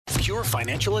Pure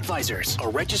Financial Advisors, a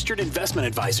registered investment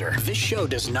advisor. This show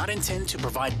does not intend to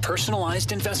provide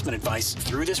personalized investment advice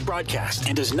through this broadcast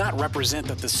and does not represent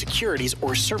that the securities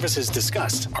or services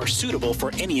discussed are suitable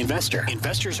for any investor.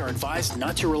 Investors are advised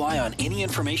not to rely on any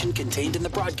information contained in the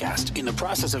broadcast in the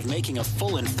process of making a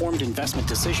full informed investment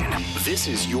decision. This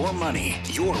is Your Money,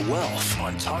 Your Wealth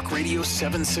on Talk Radio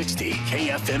 760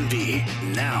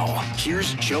 KFMB. Now,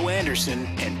 here's Joe Anderson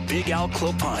and Big Al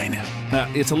Clopine.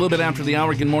 It's a little bit after the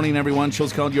hour. Good morning, everyone.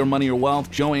 Show's called Your Money, Your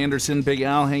Wealth. Joe Anderson, Big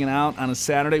Al, hanging out on a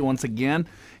Saturday once again.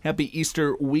 Happy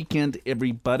Easter weekend,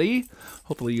 everybody.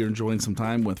 Hopefully you're enjoying some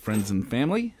time with friends and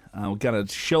family. We've got a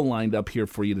show lined up here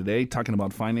for you today, talking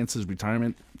about finances,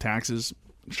 retirement, taxes,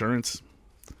 insurance.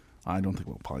 I don't think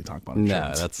we'll probably talk about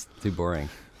insurance. No, that's too boring.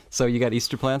 So you got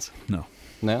Easter plans? No.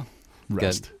 No?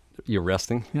 Rest. You're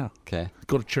resting? Yeah. Okay.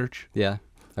 Go to church. Yeah.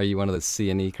 Are you one of the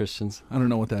C&E Christians? I don't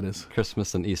know what that is.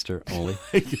 Christmas and Easter only?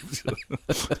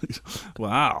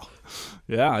 Wow.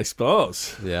 Yeah, I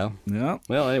suppose. Yeah. Yeah.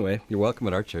 Well, anyway, you're welcome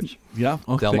at our church. Yeah.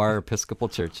 Okay. Del Mar Episcopal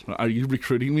Church. Are you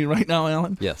recruiting me right now,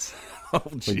 Alan? Yes. Oh,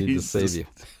 We need to save you.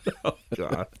 Oh,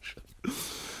 gosh.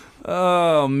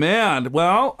 Oh, man.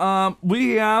 Well,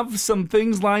 we have some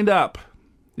things lined up.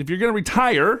 If you're going to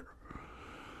retire,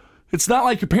 it's not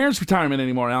like your parents' retirement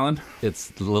anymore, Alan.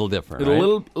 It's a little different, It's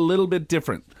right? a little bit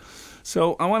different.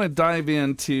 So I want to dive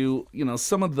into,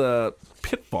 some of the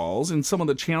pitfalls and some of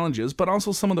the challenges, but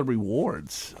also some of the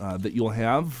rewards that you'll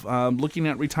have looking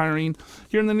at retiring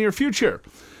here in the near future.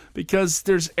 Because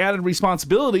there's added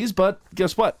responsibilities, but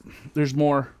guess what? There's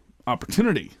more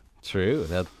opportunity. True.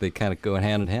 That they kind of go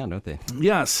hand in hand, don't they?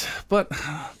 Yes, but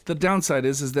the downside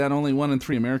is that only 1 in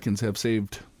 3 Americans have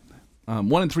saved. 1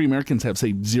 in 3 Americans have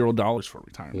saved $0 for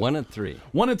retirement. 1 in 3.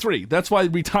 1 in 3. That's why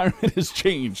retirement has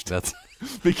changed. That's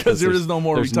because there is no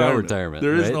more there's retirement. no retirement.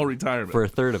 There is right? no retirement. For a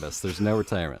third of us, there's no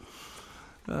retirement.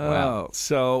 Wow.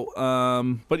 So,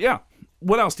 but yeah.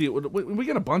 What else do you? We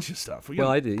got a bunch of stuff. Well,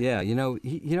 I do. Yeah.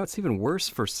 It's even worse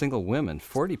for single women.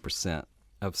 40%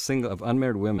 of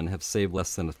unmarried women have saved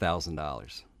less than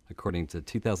 $1,000, according to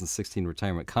 2016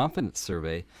 Retirement Confidence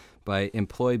Survey by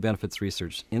Employee Benefits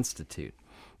Research Institute.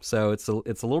 So it's a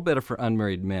little better for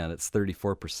unmarried men. It's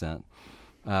 34%.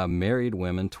 Married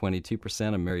women,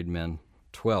 22%. And married men,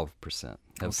 12%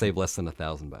 have saved less than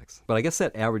 $1,000. But I guess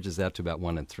that averages out to about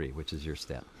 1 in 3, which is your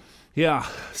stat. Yeah.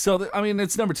 So,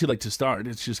 it's never too late to start.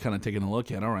 It's just kind of taking a look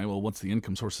at, all right, well, what's the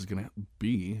income source is going to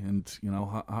be? And,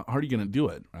 how are you going to do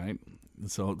it, right?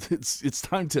 So it's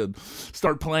time to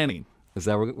start planning. Is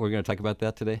that we're going to talk about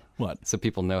that today? What? So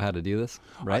people know how to do this,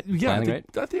 right? Yeah. Planning,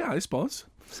 right? Yeah, I suppose.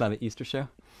 It's not an Easter show?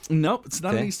 Nope, it's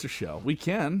not Okay. an Easter show. We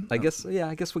can. I guess we'll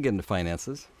get into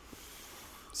finances.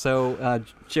 So,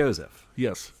 Joseph.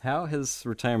 Yes. How has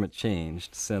retirement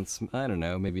changed since, I don't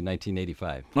know, maybe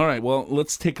 1985? All right, well,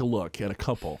 let's take a look at a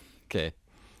couple Okay.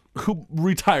 who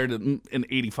retired in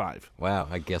 85. Wow,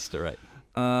 I guessed it right.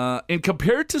 And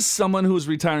compared to someone who is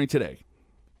retiring today,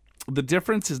 the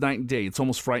difference is night and day. It's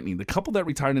almost frightening. The couple that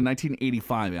retired in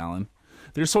 1985, Alan,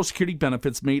 their Social Security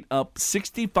benefits made up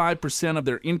 65% of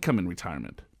their income in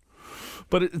retirement.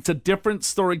 But it's a different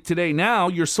story today. Now,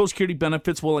 your Social Security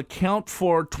benefits will account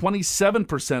for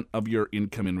 27% of your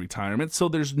income in retirement, so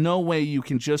there's no way you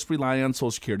can just rely on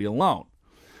Social Security alone.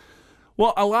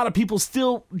 Well, a lot of people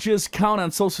still just count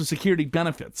on Social Security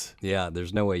benefits. Yeah,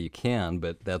 there's no way you can,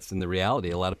 but that's in the reality.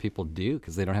 A lot of people do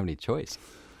because they don't have any choice.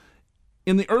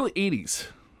 In the early 80s,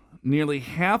 nearly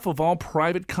half of all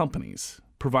private companies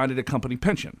provided a company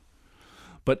pension.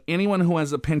 But anyone who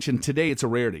has a pension today, it's a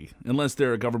rarity, unless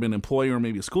they're a government employee or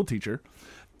maybe a school teacher.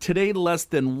 Today, less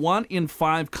than 1 in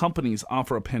 5 companies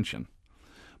offer a pension.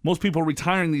 Most people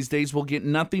retiring these days will get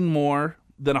nothing more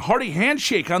than a hearty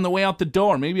handshake on the way out the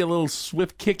door, maybe a little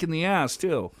swift kick in the ass,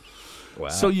 too. Wow.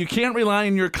 So you can't rely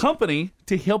on your company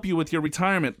to help you with your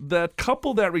retirement. The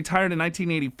couple that retired in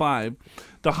 1985,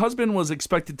 the husband was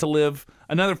expected to live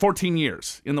another 14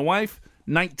 years, and the wife,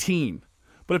 19.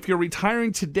 But if you're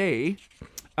retiring today,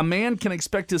 a man can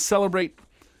expect to celebrate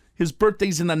his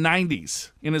birthdays in the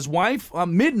 90s, and his wife,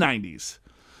 mid-90s.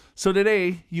 So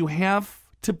today, you have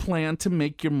to plan to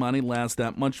make your money last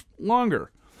that much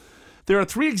longer. There are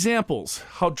 3 examples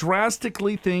how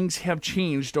drastically things have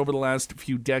changed over the last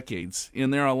few decades,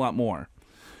 and there are a lot more.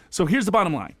 So here's the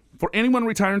bottom line. For anyone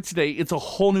retiring today, it's a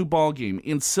whole new ballgame,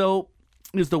 and so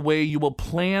is the way you will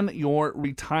plan your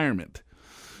retirement.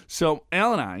 So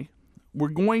Al and I, we're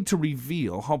going to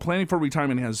reveal how planning for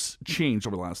retirement has changed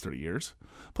over the last 30 years,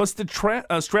 plus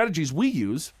the strategies we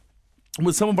use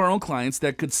with some of our own clients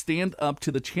that could stand up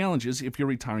to the challenges if you're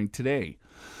retiring today.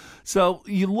 So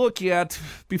you look at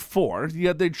before, you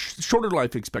had the shorter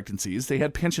life expectancies. They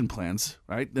had pension plans,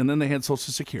 right? And then they had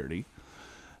Social Security.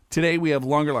 Today we have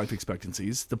longer life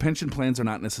expectancies. The pension plans are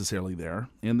not necessarily there,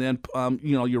 and then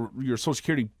your Social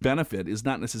Security benefit is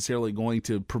not necessarily going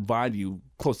to provide you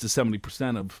close to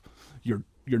 70% of your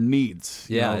needs.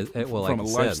 From a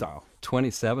lifestyle.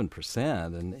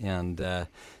 27%, and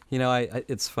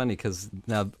it's funny because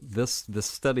now this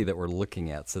study that we're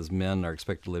looking at says men are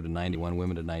expected to live to 91,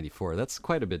 women to 94. That's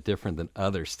quite a bit different than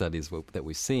other studies that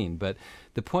we've seen. But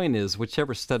the point is,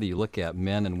 whichever study you look at,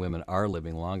 men and women are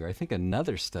living longer. I think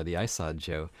another study I saw,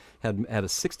 Joe, had a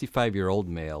 65-year-old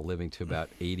male living to about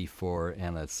 84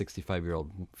 and a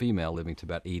 65-year-old female living to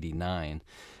about 89.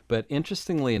 But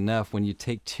interestingly enough, when you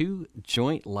take two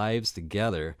joint lives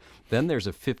together, then there's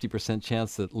a 50%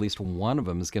 chance that at least one of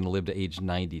them is going to live to age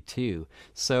 92.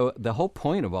 So the whole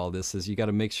point of all this is you got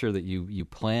to make sure that you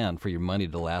plan for your money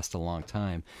to last a long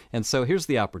time. And so here's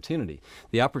the opportunity.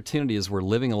 The opportunity is we're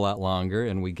living a lot longer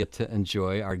and we get to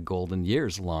enjoy our golden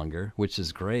years longer, which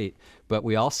is great. But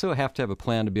we also have to have a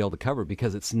plan to be able to cover,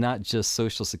 because it's not just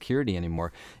Social Security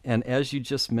anymore. And as you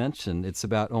just mentioned, it's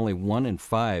about only 1 in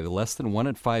 5, less than 1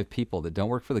 in 5 people that don't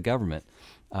work for the government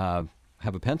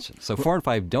have a pension. So 4 in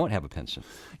 5 don't have a pension.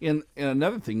 And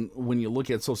another thing, when you look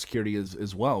at Social Security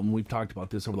as well, and we've talked about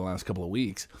this over the last couple of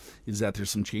weeks, is that there's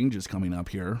some changes coming up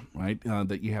here, right,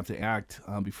 that you have to act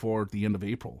before the end of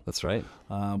April. That's right.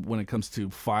 When it comes to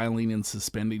filing and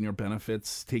suspending your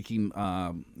benefits, taking,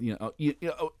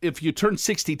 if you turned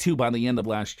 62 by the end of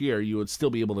last year, you would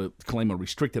still be able to claim a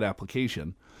restricted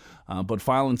application. But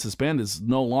file and suspend is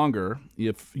no longer.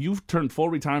 If you've turned full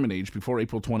retirement age before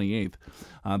April 28th,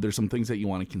 there's some things that you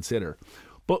want to consider.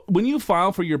 But when you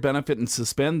file for your benefit and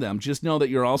suspend them, just know that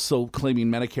you're also claiming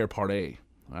Medicare Part A,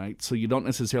 right? So you don't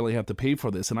necessarily have to pay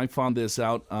for this. And I found this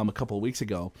out a couple of weeks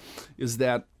ago, is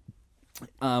that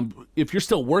if you're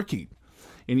still working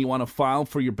and you want to file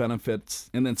for your benefits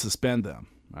and then suspend them,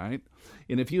 right?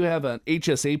 And if you have an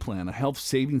HSA plan, a health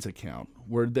savings account,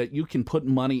 where that you can put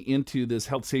money into this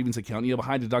health savings account, you have a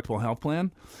high deductible health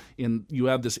plan, and you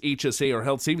have this HSA or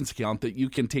health savings account that you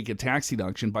can take a tax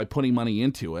deduction by putting money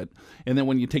into it, and then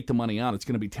when you take the money out, it's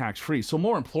going to be tax-free. So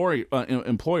more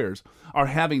employers are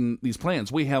having these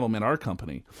plans. We have them at our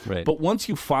company. Right. But once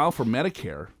you file for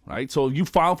Medicare, right, so you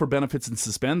file for benefits and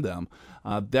suspend them,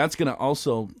 that's going to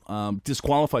also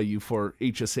disqualify you for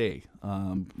HSA.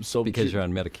 Because you're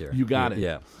on Medicare. You got it.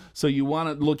 Yeah. So you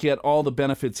want to look at all the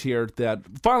benefits here that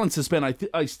file and suspend,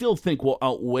 I still think will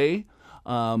outweigh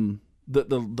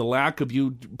the lack of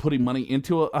you putting money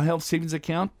into a health savings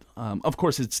account. Of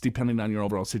course, it's depending on your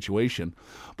overall situation.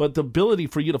 But the ability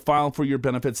for you to file for your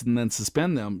benefits and then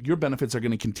suspend them, your benefits are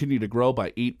going to continue to grow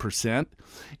by 8%.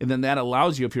 And then that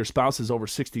allows you, if your spouse is over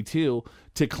 62,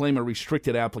 to claim a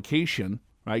restricted application,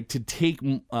 right, to take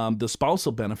the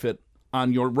spousal benefit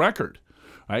on your record.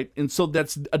 Right? And so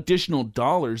that's additional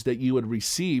dollars that you would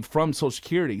receive from Social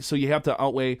Security. So you have to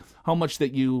outweigh how much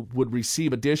that you would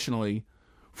receive additionally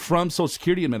from Social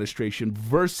Security Administration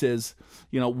versus,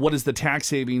 what is the tax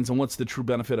savings and what's the true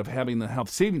benefit of having the health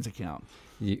savings account.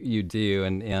 You do,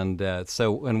 and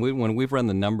so when we've run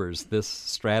the numbers, this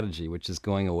strategy, which is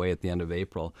going away at the end of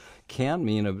April, can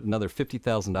mean another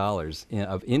 $50,000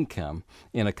 of income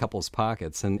in a couple's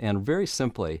pockets, and very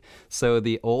simply, so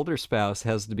the older spouse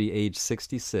has to be age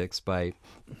 66 by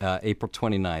April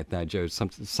 29th. Now, Joe,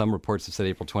 some reports have said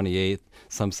April 28th,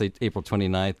 some say April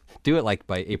 29th. Do it like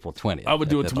by April 20th. I would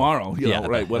do it tomorrow.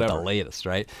 Right, whatever. At the latest,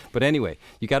 right? But anyway,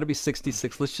 you got to be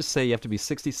 66. Let's just say you have to be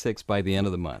 66 by the end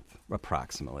of the month,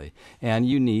 approximately. And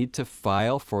you need to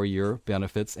file for your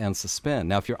benefits and suspend.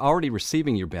 Now, if you're already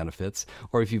receiving your benefits,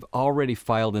 or if you've already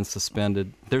filed and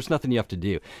suspended, there's nothing you have to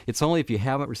do. It's only if you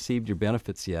haven't received your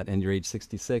benefits yet and you're age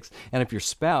 66. And if your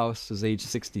spouse is age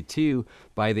 62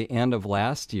 by the end of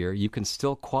last year, you can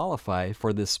still qualify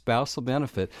for this spousal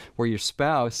benefit where your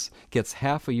spouse gets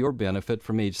half of your benefit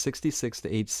from age 66 to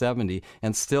age 70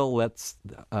 and still lets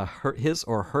his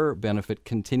or her benefit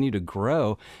continue to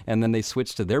grow, and then they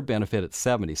switch to their benefit at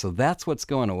 70. So that's what's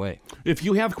going away. If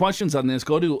you have questions on this,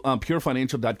 go to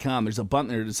purefinancial.com. There's a button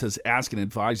there that says Ask an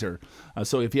Advisor.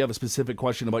 So if you have a specific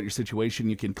question about your situation,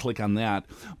 you can click on that.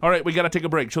 All right, we got to take a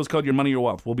break. Show's called Your Money, Your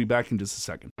Wealth. We'll be back in just a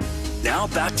second. Now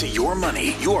back to Your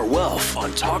Money, Your Wealth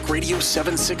on Talk Radio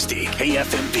 760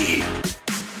 KFMB.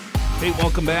 Hey,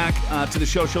 welcome back to the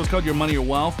show. Show's called Your Money, Your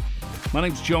Wealth. My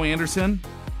name's Joe Anderson.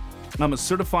 I'm a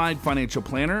certified financial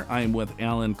planner. I am with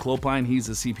Alan Clopine. He's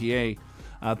a CPA.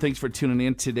 Thanks for tuning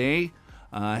in today.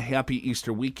 Happy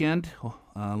Easter weekend.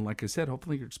 Like I said,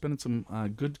 hopefully you're spending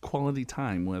some good quality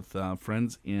time with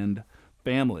friends and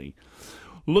family.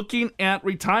 looking at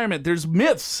retirement. There's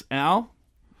myths, Al.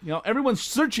 Everyone's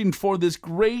searching for this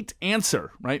great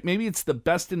answer, right? Maybe it's the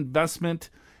best investment.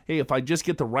 Hey, if I just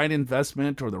get the right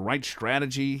investment or the right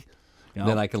strategy,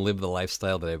 then I can live the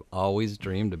lifestyle that I've always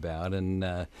dreamed about.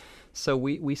 And so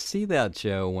we see that,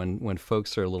 Joe, when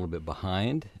folks are a little bit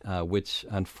behind, which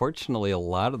unfortunately a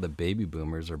lot of the baby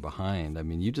boomers are behind. I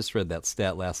mean, you just read that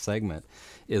stat last segment,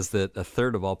 is that a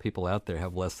third of all people out there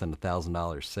have less than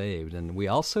 $1,000 saved. And we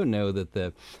also know that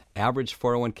the average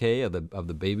 401k of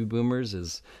the baby boomers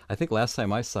is, I think last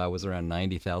time I saw, was around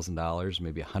 $90,000,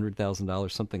 maybe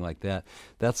 $100,000, something like that.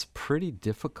 That's pretty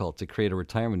difficult to create a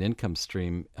retirement income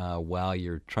stream while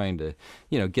you're trying to,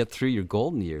 get through your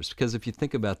golden years. Because if you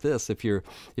think about this, if you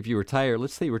retire,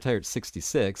 let's say you retire at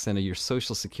 66, and your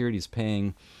Social Security is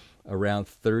paying around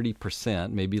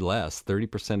 30%, maybe less,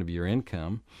 30% of your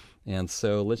income. And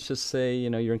so let's just say,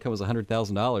 your income was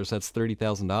 $100,000, that's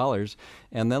 $30,000.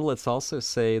 And then let's also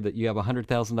say that you have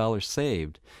 $100,000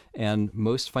 saved. And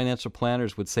most financial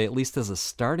planners would say, at least as a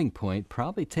starting point,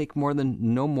 probably take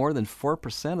no more than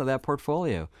 4% of that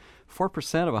portfolio.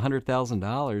 4% of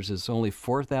 $100,000 is only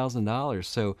 $4,000.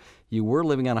 So you were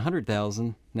living on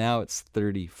 $100,000, now it's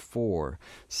 $34,000.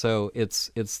 So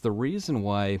it's the reason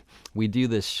why we do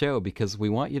this show, because we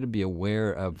want you to be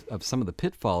aware of some of the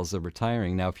pitfalls of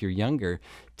retiring. Now, if you're younger,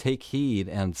 take heed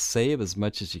and save as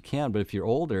much as you can. But if you're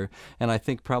older, and I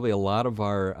think probably a lot of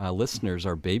our listeners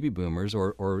are baby boomers,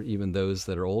 or even those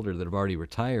that are older that have already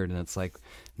retired, and it's like,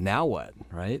 now what,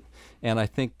 right? And I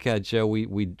think, Joe,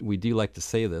 we do like to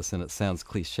say this, and it sounds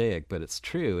clichéic, but it's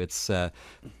true. It's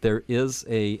there is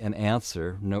an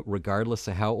answer, regardless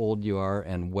of how old you are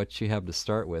and what you have to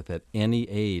start with at any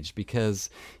age,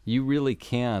 because you really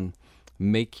can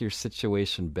make your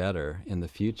situation better in the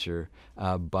future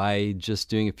by just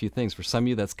doing a few things. For some of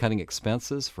you, that's cutting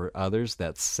expenses. For others,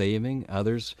 that's saving.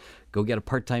 Others, go get a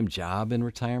part-time job in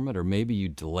retirement, or maybe you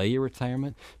delay your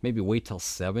retirement. Maybe wait till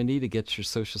 70 to get your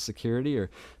Social Security, or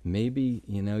maybe,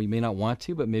 you may not want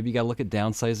to, but maybe you got to look at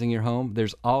downsizing your home.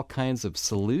 There's all kinds of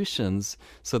solutions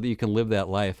so that you can live that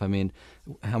life. I mean,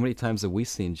 how many times have we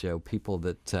seen, Joe, people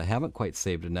that haven't quite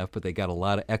saved enough, but they got a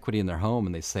lot of equity in their home,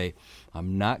 and they say,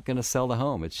 I'm not going to sell the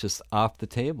home. It's just off the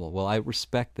table. Well, I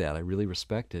respect that. I really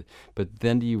respect it. But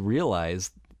then do you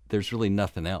realize there's really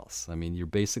nothing else? I mean, you're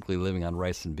basically living on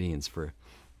rice and beans for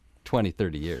 20,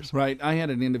 30 years. Right. I had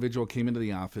an individual came into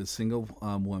the office, single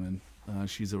woman.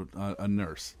 She's a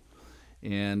nurse,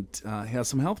 and has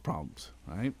some health problems,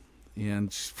 right?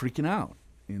 And she's freaking out.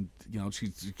 And, she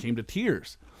came to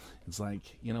tears. It's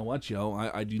like, you know what, Joe,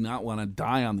 I do not want to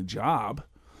die on the job.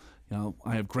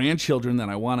 I have grandchildren that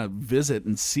I want to visit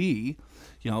and see,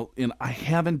 and I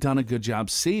haven't done a good job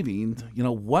saving.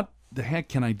 What the heck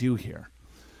can I do here?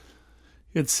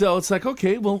 And so it's like,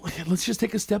 okay, well, let's just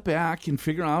take a step back and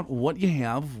figure out what you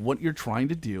have, what you're trying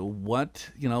to do, what's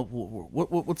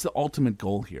the ultimate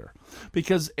goal here?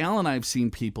 Because Al and I have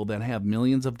seen people that have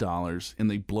millions of dollars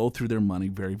and they blow through their money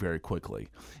very, very quickly.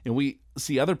 And we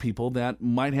see other people that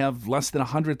might have less than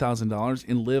 $100,000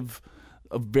 and live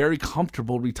a very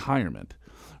comfortable retirement.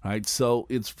 Right, so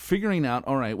it's figuring out,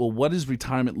 all right, well, what does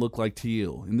retirement look like to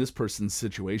you? In this person's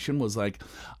situation was like,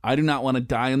 I do not want to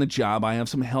die on the job. I have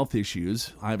some health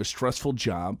issues. I have a stressful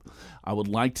job. I would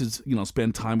like to,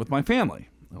 spend time with my family.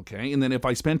 Okay, and then if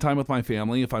I spend time with my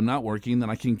family, if I'm not working, then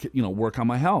I can, work on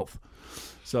my health.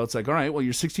 So it's like, all right, well,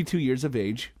 you're 62 years of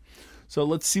age. So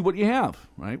let's see what you have,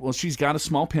 right? Well, she's got a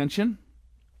small pension.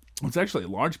 It's actually a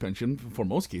large pension for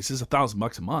most cases,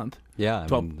 $1,000 a month. Yeah,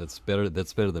 I mean, that's better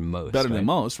than most. Better than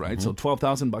most, Mm-hmm. right? So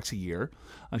 $12,000 a year.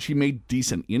 She made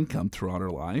decent income throughout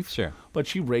her life. Sure. But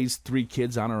she raised 3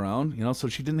 kids on her own, so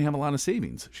she didn't have a lot of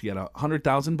savings. She had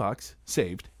 $100,000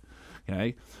 saved,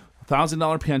 okay,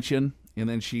 $1,000 pension, and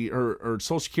then her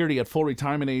Social Security at full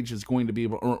retirement age is going to be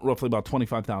roughly about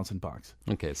 $25,000.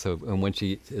 Okay, so and when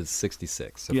she is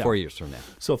 66, so 4 years from now.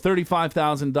 So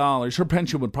 $35,000. Her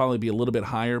pension would probably be a little bit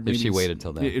higher. If she waited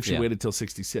till then. If she waited till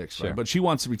 66, sure. Right? But she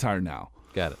wants to retire now.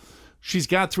 Got it. She's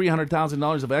got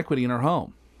 $300,000 of equity in her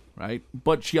home, right?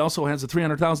 But she also has a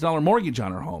 $300,000 mortgage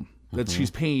on her home that she's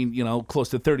paying, close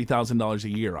to $30,000 a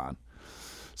year on.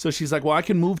 So she's like, well, I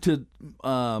can move to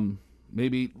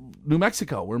maybe New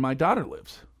Mexico, where my daughter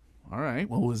lives. All right.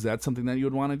 Well, is that something that you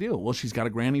would want to do? Well, she's got a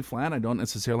granny flat. I don't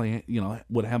necessarily,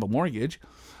 would have a mortgage.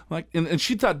 Like, and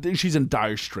she thought she's in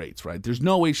dire straits, right? There's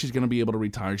no way she's going to be able to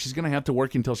retire. She's going to have to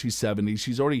work until she's 70.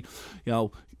 She's already,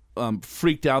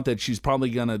 freaked out that she's probably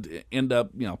going to end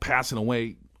up, passing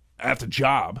away at the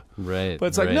job. Right. But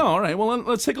it's like, no, all right. Well,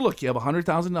 let's take a look. You have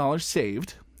 $100,000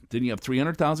 saved. Then you have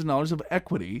 $300,000 of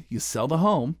equity. You sell the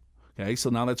home. Okay, so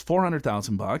now that's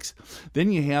 $400,000.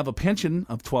 Then you have a pension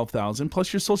of $12,000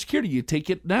 plus your Social Security. You take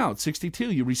it now at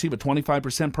 62. You receive a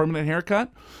 25% permanent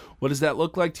haircut. What does that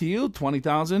look like to you?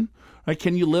 $20,000. Right?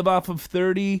 Can you live off of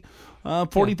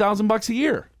 $40,000 a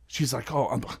year? She's like,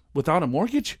 oh, without a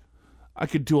mortgage, I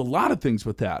could do a lot of things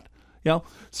with that.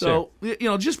 So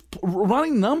just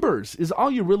running numbers is all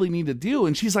you really need to do.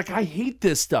 And she's like, I hate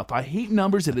this stuff. I hate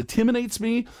numbers. It intimidates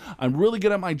me. I'm really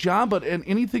good at my job, but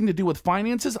anything to do with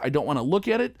finances, I don't want to look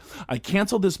at it. I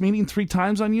canceled this meeting 3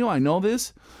 times on you. I know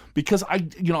this because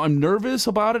I'm nervous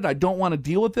about it. I don't want to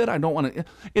deal with it. I don't want to.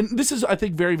 And this is, I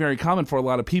think, very, very common for a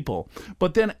lot of people.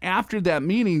 But then after that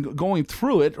meeting, going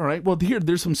through it, all right, well,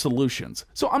 there's some solutions.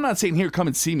 So I'm not saying, here, come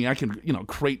and see me. I can,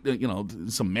 create,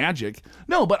 some magic.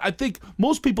 No, but I think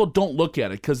most people don't look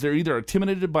at it because they're either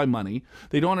intimidated by money,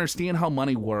 they don't understand how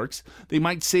money works, they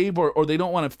might save, or they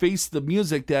don't want to face the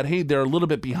music that, hey, they're a little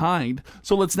bit behind,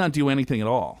 so let's not do anything at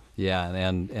all. Yeah,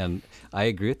 and I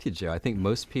agree with you, Joe. I think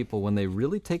most people, when they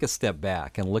really take a step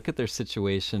back and look at their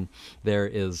situation, there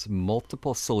is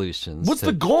multiple solutions. What's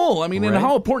the goal? I mean, right? And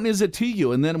how important is it to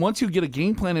you? And then once you get a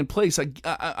game plan in place,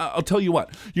 I'll tell you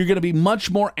what, you're going to be much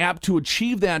more apt to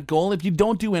achieve that goal if you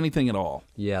don't do anything at all.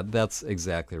 Yeah, that's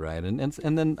exactly right. And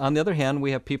then on the other hand,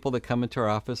 we have people that come into our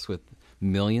office with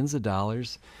millions of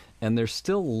dollars, and they're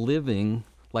still living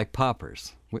like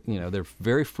paupers. They're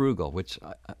very frugal, which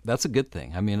that's a good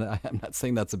thing. I mean, I'm not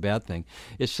saying that's a bad thing.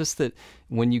 It's just that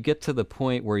when you get to the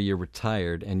point where you're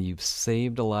retired and you've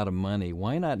saved a lot of money,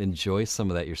 why not enjoy some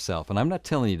of that yourself? And I'm not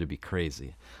telling you to be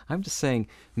crazy. I'm just saying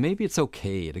maybe it's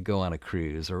okay to go on a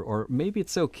cruise, or maybe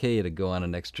it's okay to go on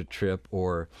an extra trip,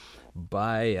 or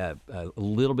buy a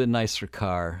little bit nicer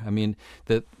car. I mean,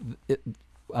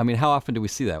 how often do we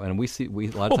see that? And we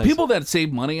a lot of times, people that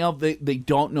save money up, they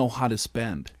don't know how to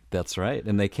spend. That's right,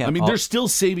 and they can't. I mean, they're still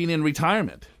saving in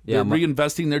retirement. They're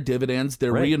reinvesting their dividends.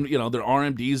 They're their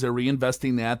RMDs. They're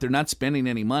reinvesting that. They're not spending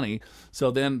any money.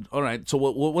 So then, all right. So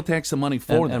what the heck's the money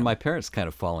for? And my parents kind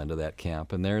of fall into that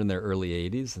camp, and they're in their early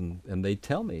 80s, and they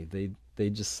tell me they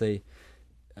just say,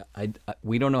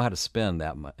 we don't know how to spend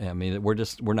that much. I mean,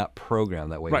 we're not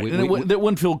programmed that way. Right, they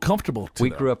wouldn't feel comfortable. We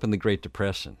grew up in the Great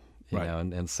Depression, right?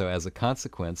 And so as a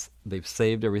consequence, they've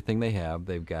saved everything they have.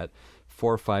 They've got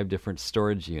 4 or 5 different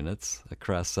storage units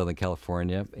across Southern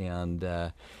California, and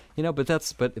but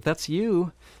if that's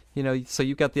you, so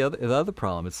you've got the other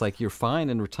problem. It's like you're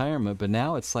fine in retirement, but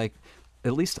now it's like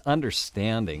at least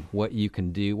understanding what you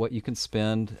can do, what you can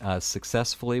spend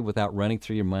successfully without running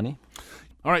through your money.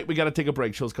 All right, we got to take a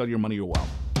break. Show's called Your Money, Your Wealth.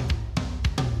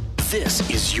 This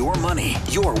is Your Money,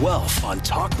 Your Wealth on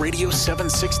Talk Radio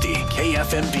 760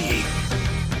 KFMB.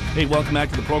 Hey, welcome back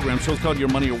to the program. Show's called Your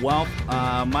Money, Your Wealth.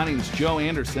 My name's Joe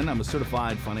Anderson. I'm a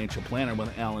certified financial planner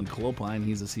with Alan Clopine.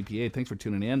 He's a CPA. Thanks for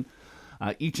tuning in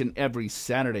each and every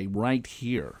Saturday right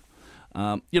here.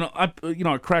 Our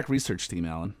crack research team,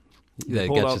 Alan. They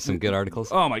got you some good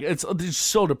articles? Oh, my God. It's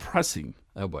so depressing.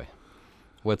 Oh, boy.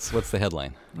 What's the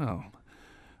headline?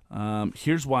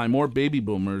 Here's why more baby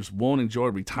boomers won't enjoy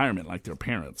retirement like their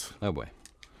parents. Oh, boy.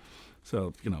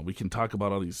 So, we can talk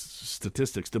about all these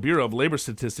statistics. The Bureau of Labor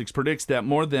Statistics predicts that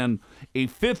more than a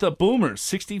fifth of boomers,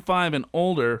 65 and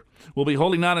older, will be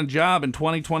holding out a job in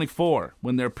 2024.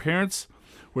 When their parents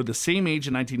were the same age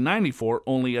in 1994,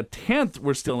 only a tenth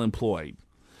were still employed.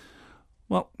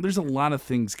 Well, there's a lot of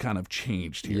things kind of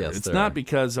changed here. Yes, it's not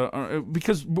because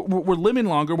we're living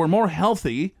longer, we're more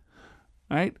healthy,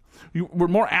 right? We're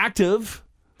more active.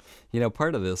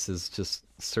 Part of this is just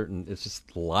it's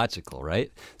just logical,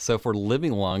 right? So if we're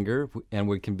living longer and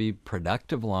we can be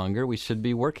productive longer, we should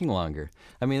be working longer.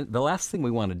 I mean, the last thing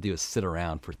we want to do is sit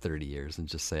around for 30 years and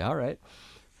just say, all right,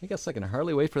 I guess I can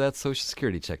hardly wait for that Social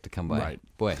Security check to come by. Right.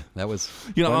 Boy, that was...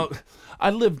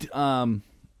 I lived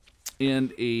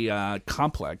in a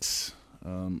complex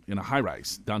in a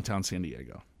high-rise downtown San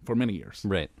Diego for many years.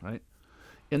 Right.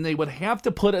 And they would have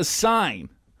to put a sign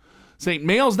saying,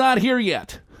 mail's not here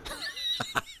yet.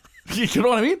 You know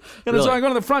what I mean? And Really? so I go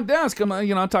to the front desk.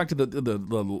 I talk to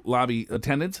the lobby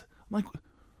attendants. I'm like,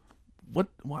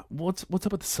 what's up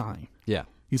with the sign? Yeah.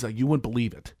 He's like, you wouldn't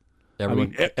believe it.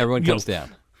 Everyone comes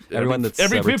down. Everyone that's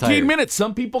every 15 retired. minutes,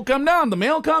 some people come down. The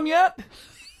mail come yet?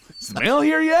 Is the mail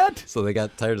here yet? So they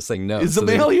got tired of saying no. Is the so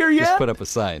mail they here yet? Just put up a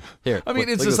sign. Here. I mean,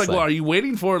 it's just like, well, are you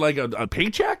waiting for like a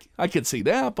paycheck? I could see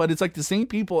that, but it's like the same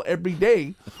people every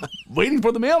day waiting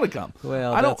for the mail to come.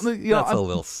 Well, that's a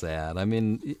little sad. I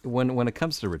mean, when it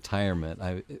comes to retirement,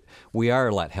 we are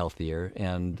a lot healthier,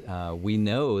 and we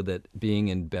know that being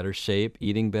in better shape,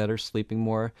 eating better, sleeping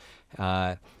more,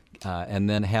 and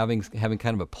then having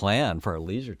kind of a plan for our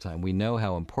leisure time, we know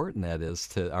how important that is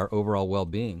to our overall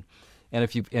well-being. And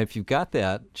if you've got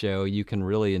that, Joe, you can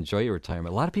really enjoy your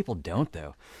retirement. A lot of people don't,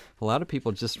 though. A lot of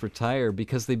people just retire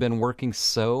because they've been working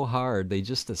so hard. They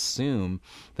just assume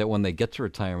that when they get to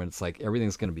retirement, it's like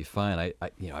everything's going to be fine.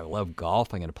 I love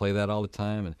golf. I'm going to play that all the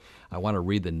time, and I want to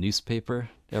read the newspaper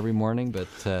every morning. But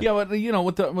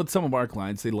with some of our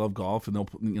clients, they love golf, and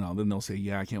they'll say,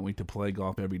 "Yeah, I can't wait to play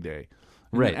golf every day."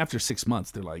 And right. After 6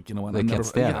 months, they're like, "You know what? I'm never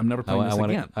playing this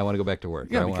again." I want to go back to work.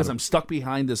 Yeah, because I'm stuck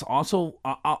behind this awful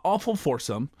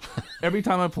foursome every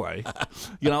time I play.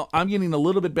 I'm getting a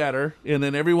little bit better, and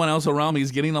then everyone else around me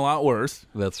is getting a lot worse.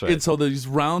 That's right. And so these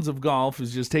rounds of golf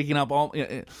is just taking up all.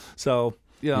 So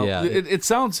it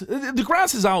sounds the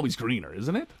grass is always greener,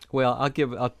 isn't it? Well, I'll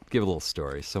give a little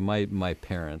story. So my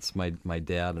parents, my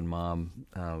dad and mom,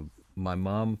 my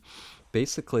mom.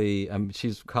 Basically,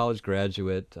 she's a college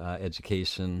graduate,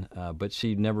 education, but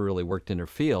she never really worked in her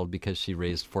field because she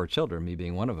raised 4 children, me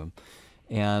being one of them.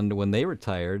 And when they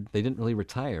retired, they didn't really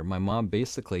retire. My mom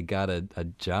basically got a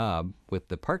job with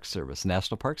the Park Service,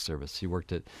 National Park Service. She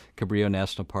worked at Cabrillo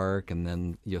National Park and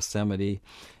then Yosemite.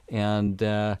 And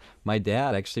my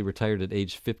dad actually retired at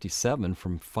age 57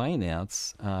 from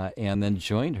finance and then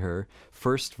joined her,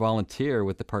 first volunteer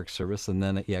with the Park Service, and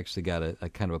then he actually got a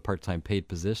kind of a part-time paid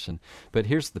position. But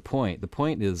here's the point. The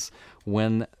point is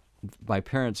when my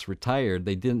parents retired,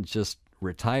 they didn't just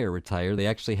retire. They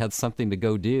actually had something to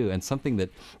go do and something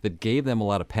that gave them a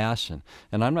lot of passion.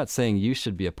 And I'm not saying you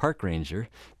should be a park ranger,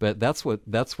 but that's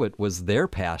what was their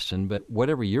passion. But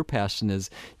whatever your passion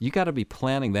is, you got to be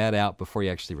planning that out before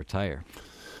you actually retire.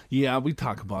 Yeah, we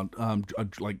talk about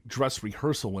like dress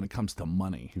rehearsal when it comes to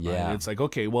money. Right? Yeah. It's like,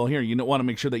 okay, well, here, you want to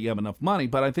make sure that you have enough money.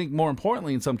 But I think more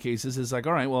importantly, in some cases, it's like,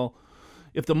 all right, well,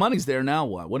 if the money's there, now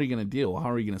what? What are you going to do? How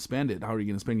are you going to spend it? How are you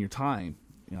going to spend your time?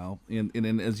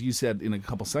 And as you said in a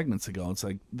couple segments ago, it's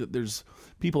like there's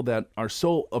people that are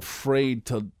so afraid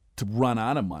to run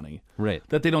out of money, right,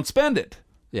 that they don't spend it.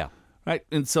 Yeah. Right.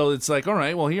 And so it's like, all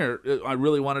right, well, here, I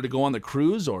really wanted to go on the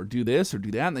cruise or do this or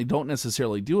do that. And they don't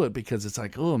necessarily do it because it's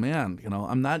like, oh, man,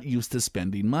 I'm not used to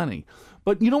spending money.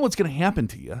 But you know what's going to happen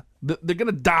to you? They're going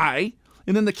to die.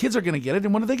 And then the kids are going to get it,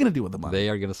 and what are they going to do with the money? They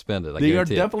are going to spend it. They are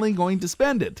definitely going to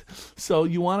spend it. So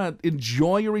you want to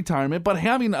enjoy your retirement, but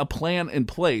having a plan in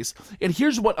place. And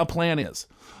here's what a plan is.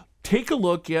 Take a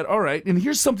look at, all right, and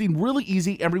here's something really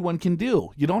easy everyone can do.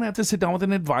 You don't have to sit down with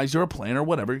an advisor or a planner or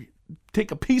whatever.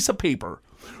 Take a piece of paper,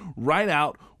 write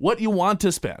out what you want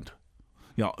to spend.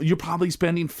 You're probably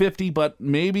spending $50, but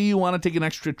maybe you want to take an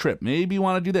extra trip. Maybe you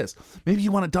want to do this. Maybe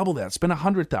you want to double that, spend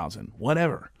 $100,000,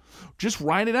 whatever. Just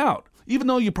write it out. Even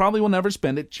though you probably will never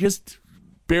spend it, just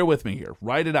bear with me here.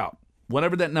 Write it out,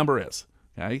 whatever that number is.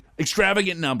 Okay,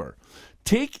 extravagant number.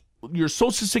 Take your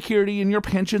Social Security and your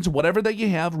pensions, whatever that you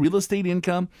have, real estate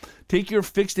income. Take your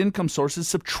fixed income sources,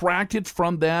 subtract it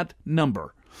from that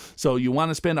number. So you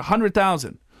want to spend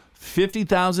 $100,000.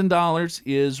 $50,000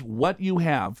 is what you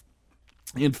have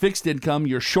in fixed income.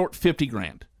 You're short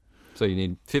 $50,000. So you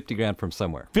need $50,000 from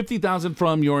somewhere. $50,000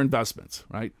 from your investments,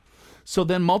 right? So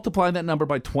then multiply that number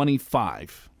by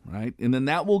 25, right? And then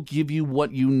that will give you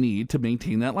what you need to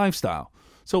maintain that lifestyle.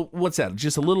 So what's that?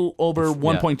 Just a little over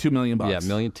 $1.2 million. Yeah,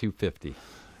 $1,250,000.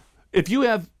 If you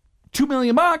have $2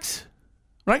 million,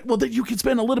 right? Well, then you can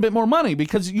spend a little bit more money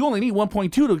because you only need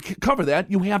 1.2 to cover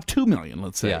that. You have $2 million,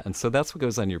 let's say. Yeah, and so that's what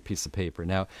goes on your piece of paper.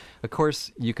 Now, of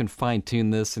course, you can fine-tune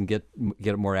this and get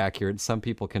it more accurate. Some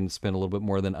people can spend a little bit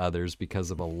more than others because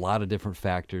of a lot of different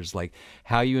factors, like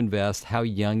how you invest, how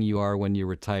young you are when you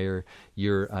retire,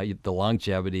 the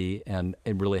longevity, and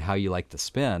really how you like to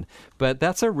spend. But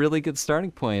that's a really good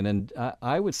starting point. And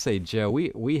I would say, Joe,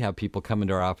 we have people come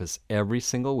into our office every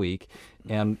single week,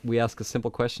 and we ask a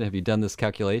simple question: have you done this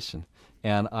calculation?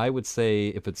 And I would say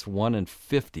if it's 1 in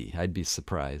 50, I'd be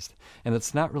surprised. And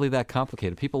it's not really that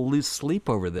complicated. People lose sleep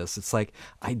over this. It's like,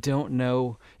 I don't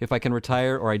know if I can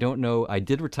retire, or I don't know, I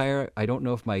did retire, I don't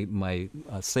know if my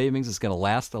savings is going to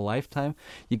last a lifetime.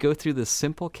 You go through this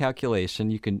simple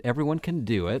calculation. Everyone can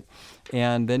do it.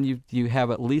 And then you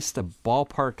have at least a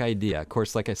ballpark idea. Of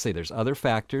course, like I say, there's other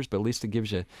factors, but at least it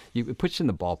puts you in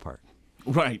the ballpark.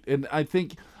 Right. And I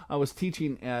think I was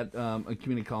teaching at a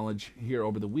community college here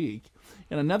over the week,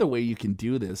 and another way you can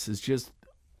do this is just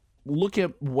look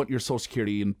at what your Social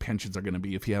Security and pensions are going to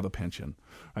be if you have a pension.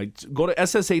 Right? Go to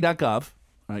SSA.gov,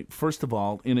 right, first of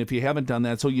all, and if you haven't done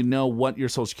that, so you know what your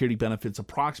Social Security benefits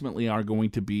approximately are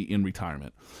going to be in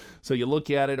retirement. So you look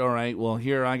at it, all right, well,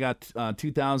 here I got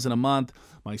 $2,000 a month.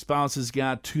 My spouse has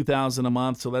got $2,000 a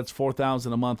month, so that's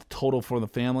 $4,000 a month total for the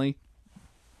family.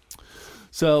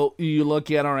 So you look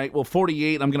at, all right, well,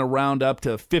 48, I'm going to round up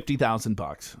to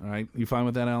 $50,000. All right. You fine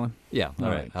with that, Alan? Yeah. All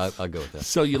right. I'll go with that.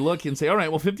 So you look and say, all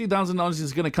right, well, $50,000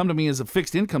 is going to come to me as a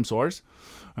fixed income source.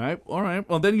 All right. All right.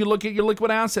 Well, then you look at your liquid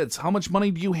assets. How much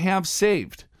money do you have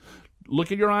saved?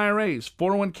 Look at your IRAs,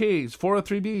 401ks,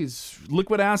 403bs,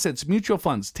 liquid assets, mutual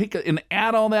funds. And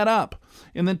add all that up,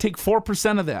 and then take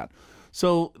 4% of that.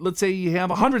 So let's say you have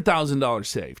 $100,000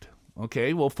 saved.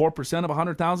 Okay, well, 4% of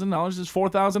 $100,000 is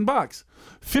 $4,000.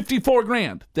 54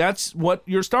 grand. That's what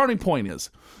your starting point is.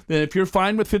 Then if you're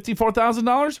fine with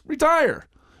 $54,000, retire.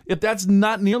 If that's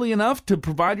not nearly enough to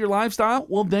provide your lifestyle,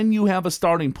 well, then you have a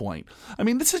starting point. I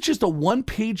mean, this is just a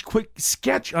one-page quick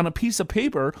sketch on a piece of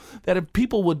paper that if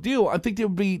people would do, I think they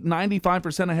would be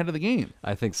 95% ahead of the game.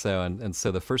 I think so. And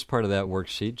so the first part of that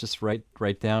worksheet, just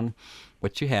write down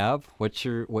what you have, what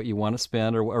you want to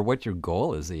spend, or what your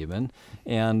goal is even,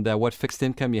 and what fixed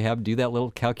income you have. Do that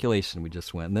little calculation we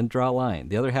just went, and then draw a line.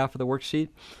 The other half of the worksheet,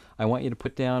 I want you to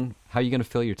put down how you're going to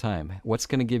fill your time. What's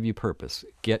going to give you purpose?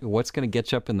 What's going to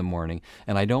get you up in the morning?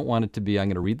 And I don't want it to be, I'm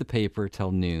going to read the paper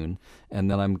till noon, and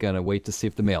then I'm going to wait to see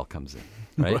if the mail comes in.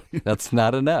 Right? That's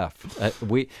not enough.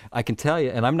 I can tell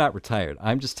you, and I'm not retired.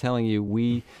 I'm just telling you,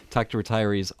 we talk to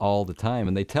retirees all the time,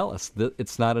 and they tell us that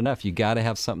it's not enough. You got to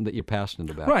have something that you're passionate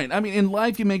about. Right. I mean, in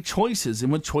life, you make choices,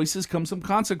 and with choices come some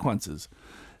consequences.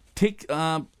 Take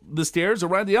the stairs or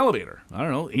ride the elevator. I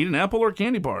don't know, eat an apple or a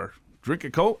candy bar, drink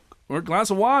a Coke or a glass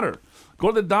of water, go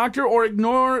to the doctor or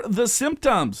ignore the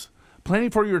symptoms. Planning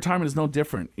for your retirement is no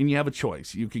different, and you have a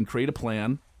choice. You can create a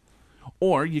plan,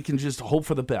 or you can just hope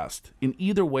for the best. In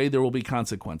either way, there will be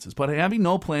consequences. But having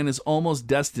no plan is almost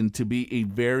destined to be a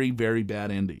very, very bad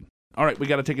ending. All right, we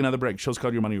got to take another break. Show's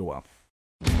called Your Money, Your Wealth.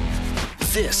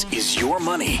 This is Your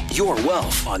Money, Your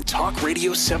Wealth on Talk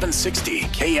Radio 760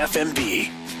 KFMB.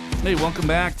 Hey, welcome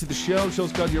back to the show.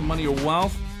 Show's called Your Money, Your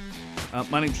Wealth.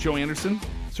 My name's Joe Anderson,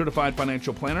 certified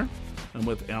financial planner. I'm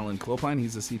with Alan Clopine.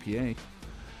 He's a CPA.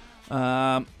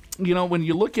 When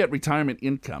you look at retirement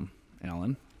income,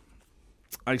 Alan,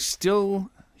 I still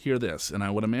hear this, and I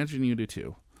would imagine you do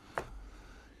too.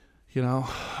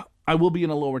 I will be in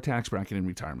a lower tax bracket in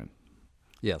retirement.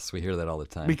 Yes, we hear that all the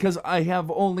time. Because I have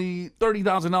only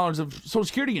 $30,000 of Social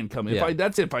Security income.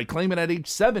 If I claim it at age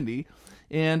 70,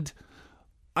 and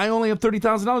I only have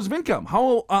 $30,000 of income.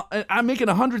 How I'm making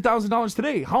 $100,000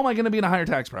 today. How am I going to be in a higher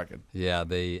tax bracket? Yeah,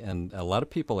 and a lot of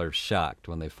people are shocked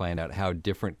when they find out how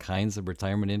different kinds of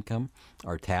retirement income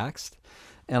are taxed.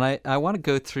 And I want to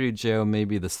go through, Joe,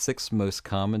 maybe the 6 most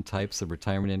common types of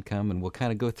retirement income, and we'll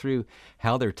kind of go through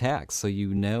how they're taxed so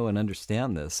you know and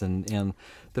understand this. And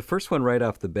the first one right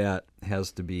off the bat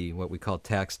has to be what we call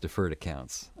tax-deferred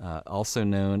accounts, also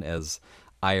known as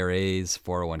IRAs,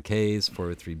 401ks,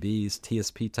 403bs,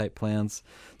 TSP-type plans.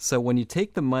 So when you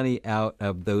take the money out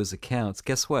of those accounts,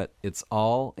 guess what? It's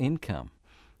all income.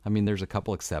 I mean, there's a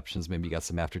couple exceptions. Maybe you got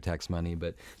some after-tax money,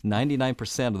 but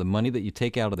 99% of the money that you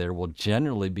take out of there will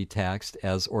generally be taxed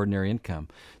as ordinary income.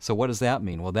 So what does that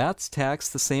mean? Well, that's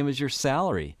taxed the same as your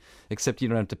salary, except you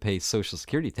don't have to pay Social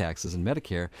Security taxes and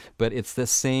Medicare, but it's the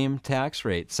same tax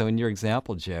rate. So in your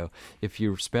example, Joe, if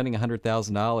you're spending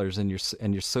 $100,000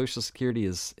 and your Social Security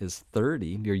is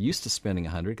 30, you're used to spending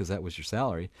 100 because that was your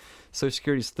salary. Social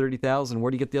Security is $30,000.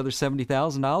 Where do you get the other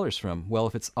 $70,000 from? Well,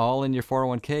 if it's all in your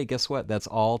 401k, guess what? That's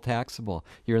all taxable.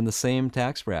 You're in the same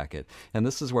tax bracket. And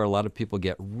this is where a lot of people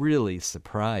get really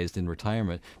surprised in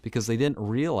retirement because they didn't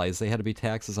realize they had to be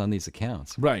taxes on these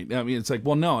accounts. Right. I mean, it's like,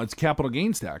 well, no, it's capital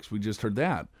gains tax. We just heard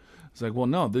that. It's like, well,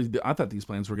 no, I thought these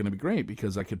plans were going to be great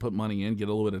because I could put money in, get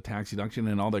a little bit of tax deduction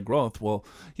and all that growth. Well,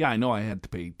 yeah, I know I had to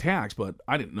pay tax, but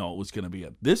I didn't know it was going to be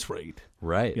at this rate.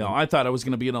 Right. I thought I was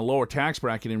going to be in a lower tax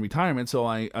bracket in retirement, so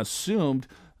I assumed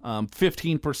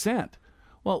 15%.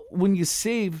 Well, when you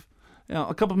save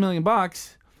a couple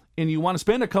 $1,000,000 and you want to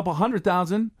spend a couple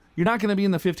 $100,000, you're not going to be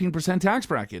in the 15% tax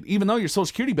bracket, even though your Social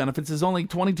Security benefits is only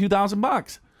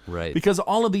 $22,000. Right. Because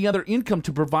all of the other income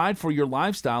to provide for your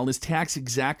lifestyle is taxed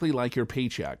exactly like your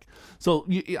paycheck. So,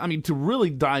 to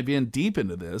really dive in deep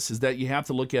into this is that you have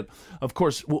to look at, of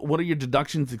course, what are your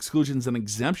deductions, exclusions, and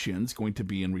exemptions going to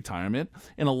be in retirement?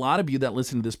 And a lot of you that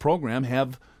listen to this program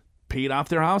have paid off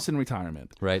their house in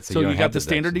retirement. Right. So you got the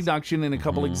standard deduction and a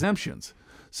couple exemptions.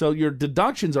 So your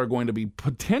deductions are going to be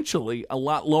potentially a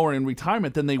lot lower in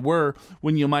retirement than they were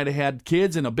when you might have had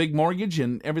kids and a big mortgage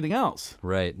and everything else.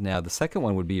 Right. Now, the second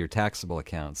one would be your taxable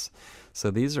accounts.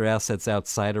 So these are assets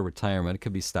outside of retirement. It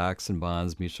could be stocks and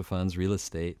bonds, mutual funds, real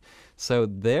estate. So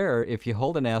there, if you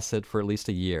hold an asset for at least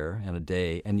a year and a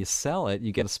day and you sell it,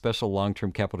 you get a special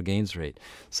long-term capital gains rate.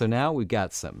 So now we've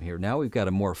got something here. Now we've got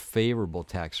a more favorable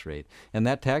tax rate. And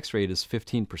that tax rate is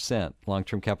 15%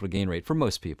 long-term capital gain rate for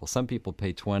most people. Some people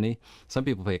pay 20. Some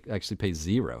people actually pay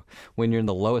 0. When you're in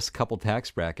the lowest couple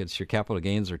tax brackets, your capital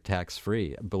gains are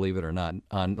tax-free, believe it or not,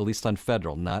 at least on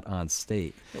federal, not on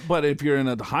state. But if you're in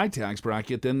a high tax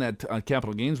bracket, then that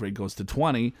capital gains rate goes to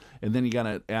 20, and then you got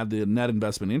to add the net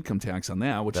investment income tax on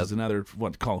that, which is another,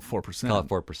 call it 4%. Call it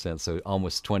 4%, so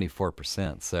almost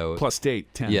 24%. So plus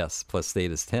state, 10. Yes, plus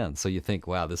state is 10. So you think,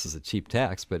 wow, this is a cheap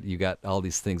tax, but you got all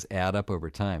these things add up over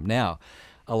time. Now,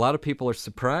 a lot of people are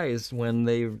surprised when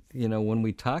when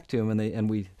we talk to them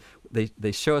and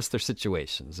they show us their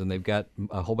situations, and they've got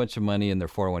a whole bunch of money in their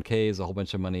 401ks, a whole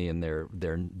bunch of money in their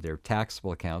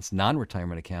taxable accounts,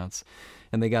 non-retirement accounts,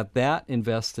 and they got that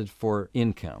invested for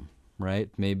income.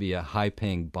 Right? Maybe a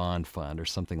high-paying bond fund or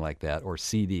something like that, or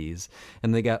CDs,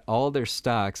 and they got all their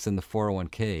stocks in the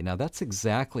 401k. Now, that's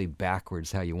exactly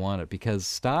backwards how you want it, because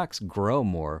stocks grow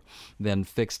more than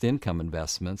fixed income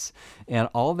investments, and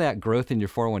all that growth in your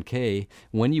 401k,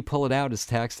 when you pull it out, is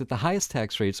taxed at the highest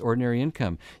tax rates, ordinary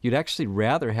income. You'd actually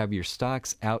rather have your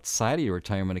stocks outside of your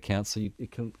retirement account so you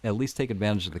can at least take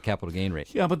advantage of the capital gain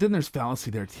rate. Yeah, but then there's fallacy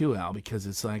there too, Al, because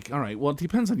it's like, all right, well, it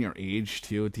depends on your age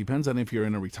too. It depends on if you're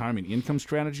in a retirement income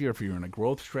strategy or if you're in a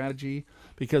growth strategy,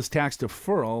 because tax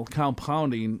deferral,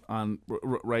 compounding on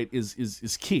right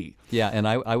is key. Yeah, and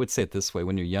I would say it this way: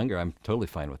 when you're younger, I'm totally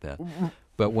fine with that.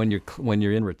 But when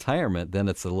you're in retirement, then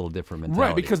it's a little different mentality.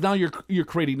 Right, because now you're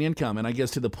creating income, and I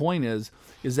guess to the point is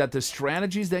that the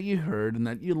strategies that you heard and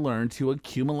that you learned to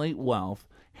accumulate wealth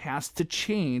has to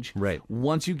change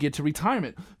once you get to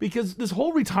retirement, because this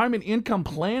whole retirement income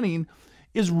planning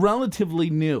is relatively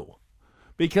new.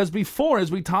 Because before, as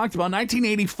we talked about,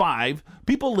 1985,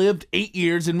 people lived 8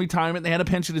 years in retirement. They had a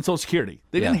pension and Social Security.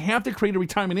 They didn't have to create a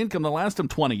retirement income to last them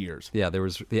 20 years. Yeah,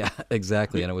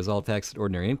 exactly. And it was all taxed at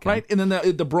ordinary income. Right. And then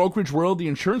the brokerage world, the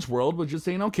insurance world was just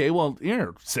saying, okay, well,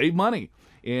 here, save money.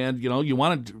 And, you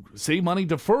want to save money,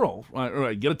 deferral,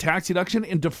 or get a tax deduction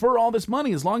and defer all this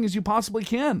money as long as you possibly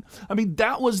can. I mean,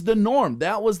 that was the norm.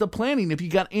 That was the planning. If you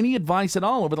got any advice at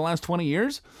all over the last 20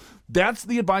 years, that's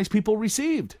the advice people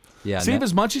received. Yeah, save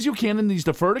as much as you can in these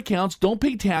deferred accounts. Don't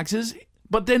pay taxes.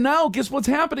 But then now, guess what's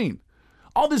happening?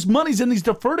 All this money's in these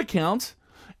deferred accounts,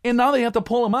 and now they have to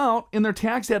pull them out, and they're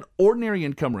taxed at ordinary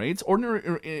income rates.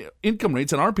 Ordinary income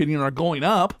rates, in our opinion, are going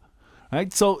up.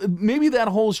 Right? So maybe that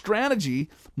whole strategy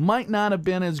might not have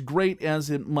been as great as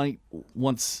it might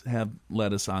once have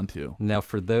led us on to. Now,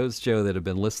 for those, Joe, that have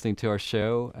been listening to our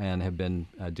show and have been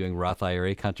doing Roth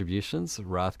IRA contributions,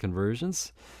 Roth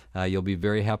conversions, you'll be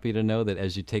very happy to know that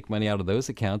as you take money out of those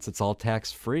accounts, it's all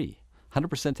tax-free,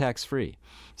 100% tax-free.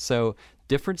 So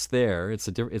difference there, it's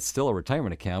still a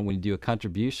retirement account. When you do a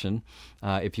contribution,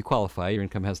 if you qualify, your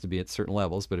income has to be at certain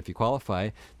levels, but if you qualify,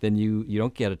 then you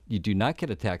do not get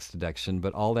a tax deduction,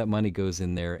 but all that money goes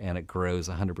in there and it grows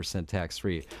 100%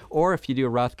 tax-free. Or if you do a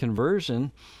Roth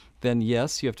conversion, then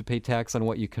yes, you have to pay tax on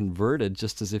what you converted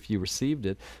just as if you received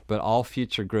it, but all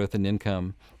future growth in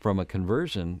income from a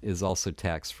conversion is also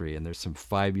tax-free. And there's some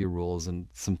 5-year rules and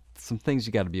some things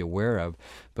you got to be aware of.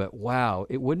 But wow,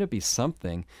 wouldn't it be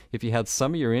something if you had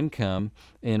some of your income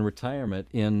in retirement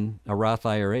in a Roth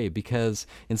IRA? Because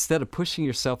instead of pushing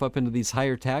yourself up into these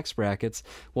higher tax brackets,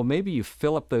 well, maybe you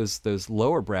fill up those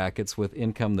lower brackets with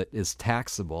income that is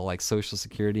taxable, like Social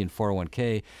Security and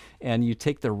 401k, and you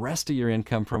take the rest of your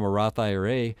income from a Roth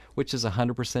IRA, which is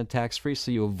 100% tax-free, so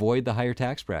you avoid the higher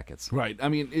tax brackets. Right. I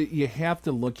mean, you have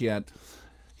to look at,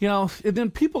 and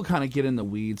then people kind of get in the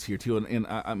weeds here too, and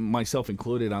I, myself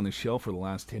included on the show for the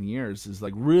last 10 years, is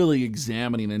like really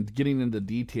examining and getting into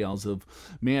details of,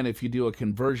 man, if you do a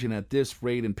conversion at this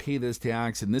rate and pay this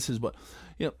tax, and this is what,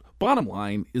 bottom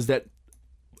line is that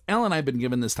Al and I have been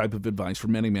given this type of advice for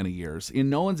many, many years, and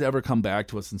no one's ever come back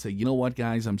to us and say, you know what,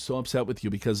 guys, I'm so upset with you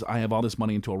because I have all this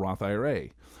money into a Roth IRA.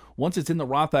 Once it's in the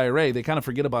Roth IRA, they kind of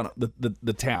forget about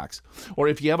the tax. Or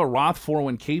if you have a Roth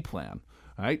 401k plan,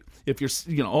 right? If you're,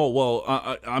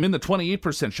 I'm in the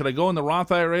 28%. Should I go in the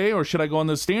Roth IRA or should I go in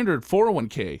the standard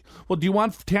 401k? Well, do you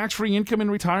want tax-free income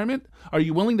in retirement? Are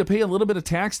you willing to pay a little bit of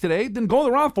tax today? Then go to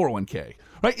the Roth 401k,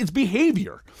 right? It's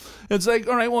behavior. It's like,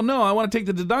 all right, well, no, I want to take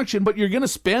the deduction, but you're going to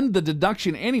spend the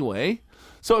deduction anyway.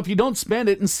 So if you don't spend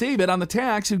it and save it on the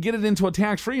tax and get it into a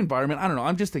tax-free environment, I don't know.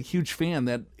 I'm just a huge fan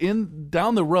that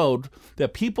down the road,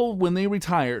 that people, when they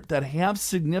retire, that have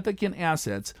significant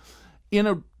assets in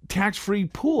a tax-free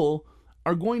pool,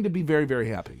 are going to be very, very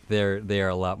happy. They are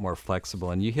a lot more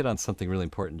flexible. And you hit on something really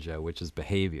important, Joe, which is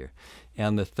behavior.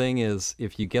 And the thing is,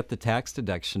 if you get the tax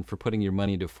deduction for putting your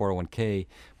money into a 401k,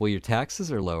 well, your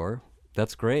taxes are lower.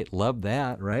 That's great. Love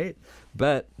that, right?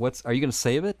 But are you going to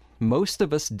save it? Most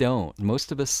of us don't.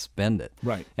 Most of us spend it.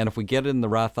 Right. And if we get it in the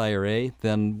Roth IRA,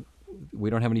 then we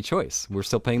don't have any choice. We're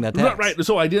still paying that tax. Right.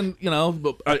 So I didn't,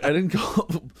 I didn't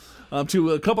go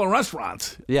to a couple of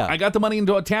restaurants. Yeah. I got the money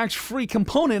into a tax-free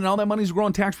component, and all that money's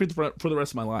growing tax-free for the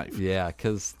rest of my life. Yeah,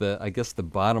 because I guess the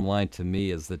bottom line to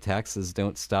me is the taxes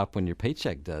don't stop when your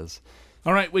paycheck does.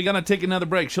 All right, we got to take another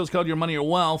break. Show's called Your Money or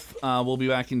Wealth. We'll be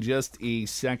back in just a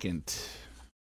second.